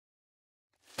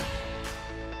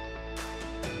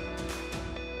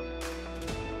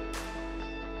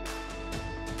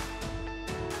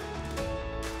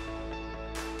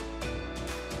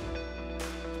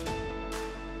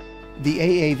The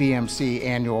AAVMC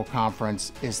annual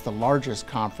conference is the largest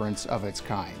conference of its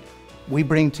kind. We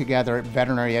bring together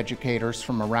veterinary educators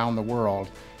from around the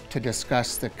world to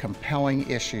discuss the compelling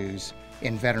issues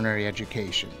in veterinary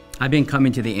education. I've been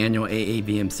coming to the annual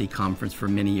AAVMC conference for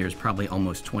many years, probably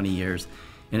almost 20 years.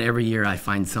 And every year I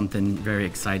find something very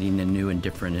exciting and new and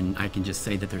different, and I can just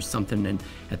say that there's something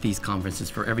at these conferences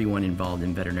for everyone involved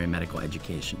in veterinary medical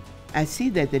education. I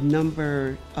see that the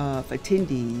number of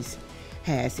attendees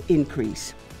has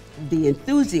increased. The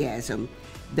enthusiasm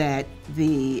that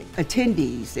the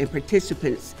attendees and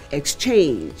participants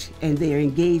exchange and they're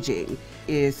engaging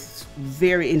is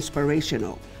very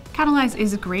inspirational. Catalyze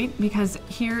is great because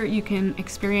here you can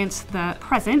experience the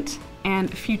present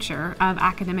and future of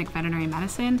academic veterinary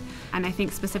medicine. And I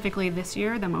think specifically this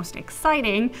year, the most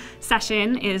exciting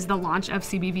session is the launch of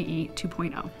CBVE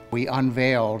 2.0. We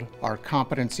unveiled our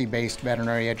Competency-Based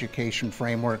Veterinary Education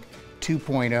Framework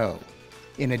 2.0.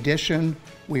 In addition,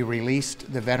 we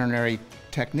released the Veterinary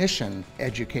Technician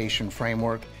Education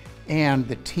Framework and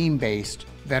the Team-Based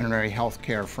Veterinary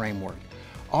Healthcare Framework.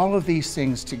 All of these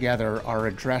things together are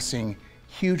addressing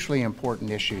hugely important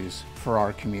issues for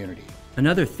our community.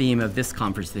 Another theme of this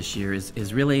conference this year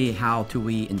is really how do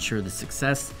we ensure the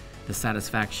success, the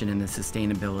satisfaction, and the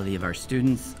sustainability of our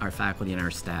students, our faculty, and our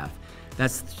staff.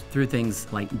 That's through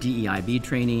things like DEIB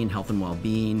training, health and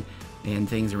well-being, and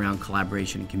things around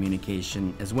collaboration and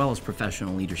communication, as well as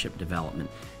professional leadership development.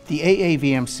 The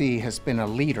AAVMC has been a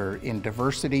leader in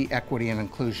diversity, equity, and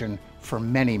inclusion for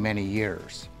many, many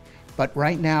years. But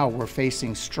right now we're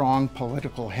facing strong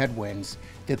political headwinds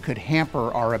that could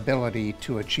hamper our ability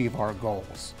to achieve our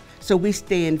goals. So we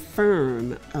stand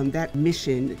firm on that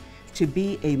mission to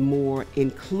be a more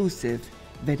inclusive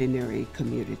veterinary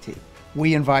community.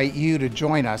 We invite you to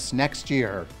join us next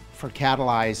year for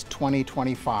Catalyze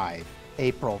 2025,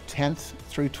 April 10th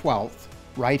through 12th,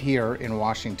 right here in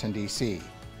Washington, D.C.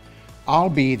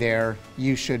 I'll be there,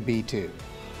 you should be too.